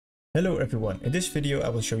Hello everyone, in this video I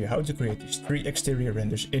will show you how to create these 3 exterior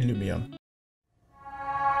renders in Lumion.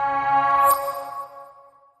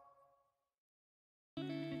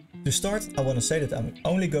 To start, I want to say that I'm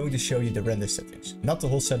only going to show you the render settings, not the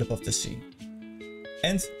whole setup of the scene.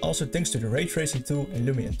 And also thanks to the ray tracing tool in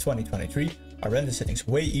Lumion 2023, our render settings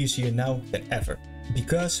way easier now than ever.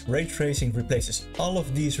 Because ray tracing replaces all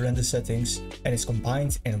of these render settings and is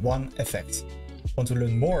combined in one effect. Want to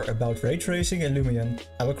learn more about ray tracing in Lumion?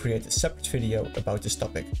 I will create a separate video about this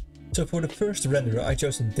topic. So for the first renderer I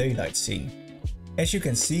chose the daylight scene. As you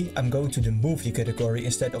can see, I'm going to the movie category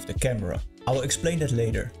instead of the camera. I will explain that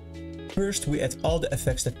later. First we add all the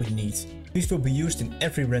effects that we need. These will be used in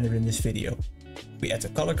every render in this video. We add the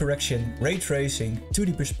color correction, ray tracing,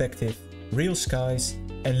 2D perspective, real skies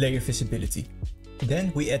and layer visibility.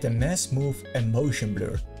 Then we add a mask move and motion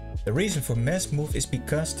blur. The reason for mask move is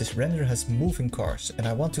because this render has moving cars and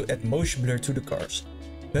I want to add motion blur to the cars.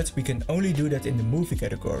 But we can only do that in the movie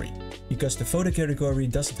category, because the photo category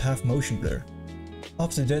doesn't have motion blur.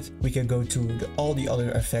 After that we can go to all the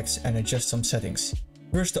other effects and adjust some settings.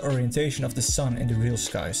 First, the orientation of the sun in the real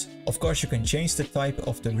skies. Of course you can change the type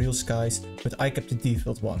of the real skies, but I kept the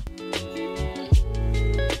default one.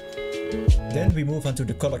 Then we move on to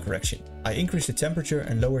the color correction. I increase the temperature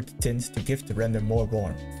and lower the tint to give the render more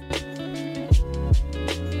warmth.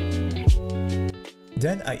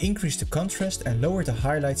 Then I increase the contrast and lower the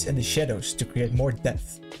highlights and the shadows to create more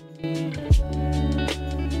depth.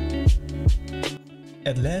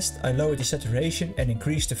 At last I lower the saturation and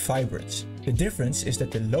increase the vibrance. The difference is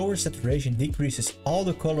that the lower saturation decreases all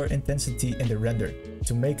the color intensity in the render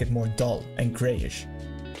to make it more dull and grayish.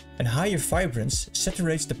 And higher vibrance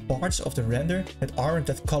saturates the parts of the render that aren't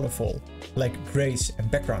that colorful, like grays and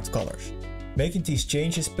background colors. Making these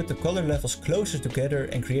changes put the color levels closer together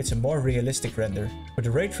and creates a more realistic render. For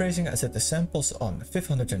the ray tracing I set the samples on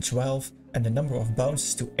 512 and the number of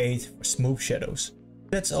bounces to 8 for smooth shadows.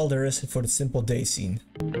 That's all there is for the simple day scene.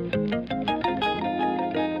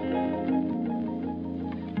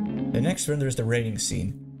 The next render is the raining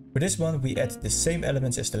scene. For this one we add the same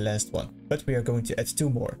elements as the last one, but we are going to add 2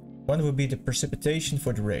 more. One will be the precipitation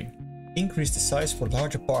for the rain. Increase the size for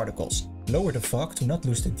larger particles. Lower the fog to not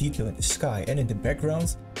lose the detail in the sky and in the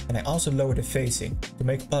background, and I also lower the phasing to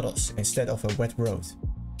make puddles instead of a wet road.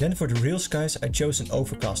 Then for the real skies I chose an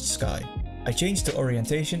overcast sky. I changed the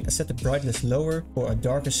orientation and set the brightness lower for a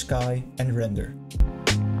darker sky and render.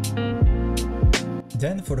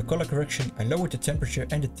 Then for the color correction I lowered the temperature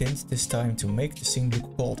and the tint this time to make the scene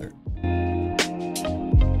look colder.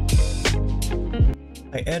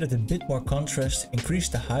 I added a bit more contrast,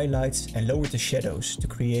 increased the highlights and lowered the shadows to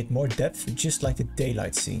create more depth just like the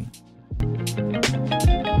daylight scene.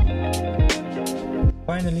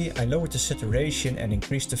 Finally I lowered the saturation and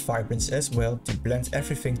increased the vibrance as well to blend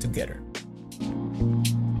everything together.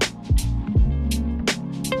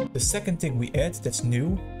 The second thing we add that's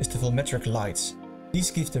new is the volumetric lights.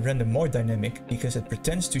 These give the render more dynamic because it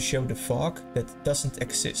pretends to show the fog that doesn't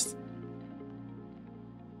exist.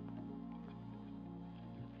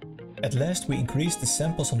 At last we increased the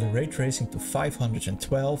samples on the ray tracing to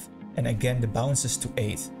 512 and again the bounces to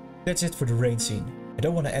 8. That's it for the rain scene. I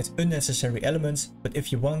don't want to add unnecessary elements, but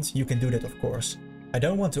if you want you can do that of course. I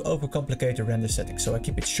don't want to overcomplicate the render settings, so I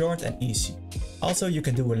keep it short and easy. Also you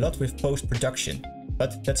can do a lot with post-production,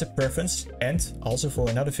 but that's a preference and also for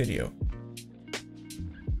another video.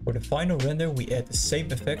 For the final render we add the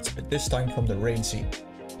same effects but this time from the rain scene.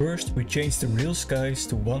 First we change the real skies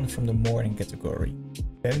to 1 from the morning category.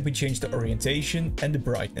 Then we change the orientation and the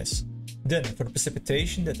brightness. Then for the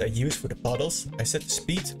precipitation that I use for the puddles, I set the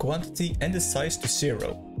speed, quantity and the size to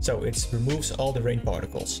 0, so it removes all the rain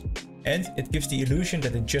particles. And it gives the illusion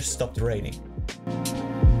that it just stopped raining.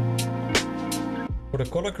 For the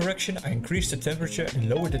color correction I increased the temperature and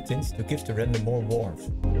lowered the tint to give the render more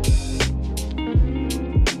warmth.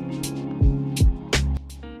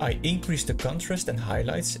 I increased the contrast and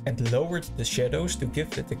highlights and lowered the shadows to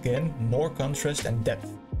give it again more contrast and depth.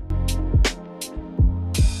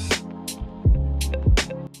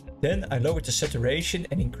 Then I lowered the saturation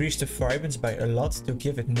and increased the vibrance by a lot to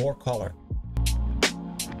give it more color.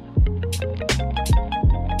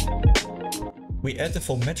 We add the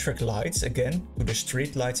volumetric lights again to the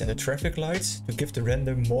street lights and the traffic lights to give the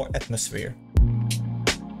render more atmosphere.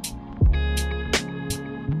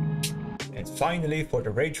 And finally for the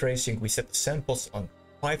ray tracing we set the samples on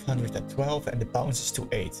 512 and the bounces to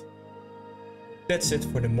 8. That's it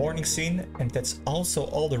for the morning scene, and that's also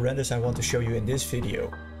all the renders I want to show you in this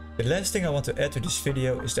video. The last thing I want to add to this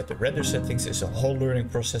video is that the render settings is a whole learning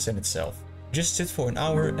process in itself. Just sit for an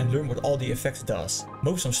hour and learn what all the effects does.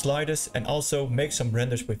 Move some sliders and also make some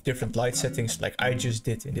renders with different light settings like I just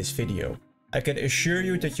did in this video. I can assure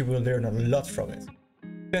you that you will learn a lot from it.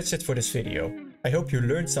 That's it for this video. I hope you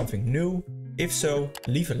learned something new. If so,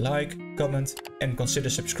 leave a like, comment and consider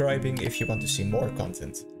subscribing if you want to see more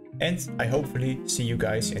content. And I hopefully see you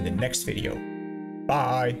guys in the next video.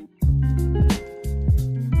 Bye!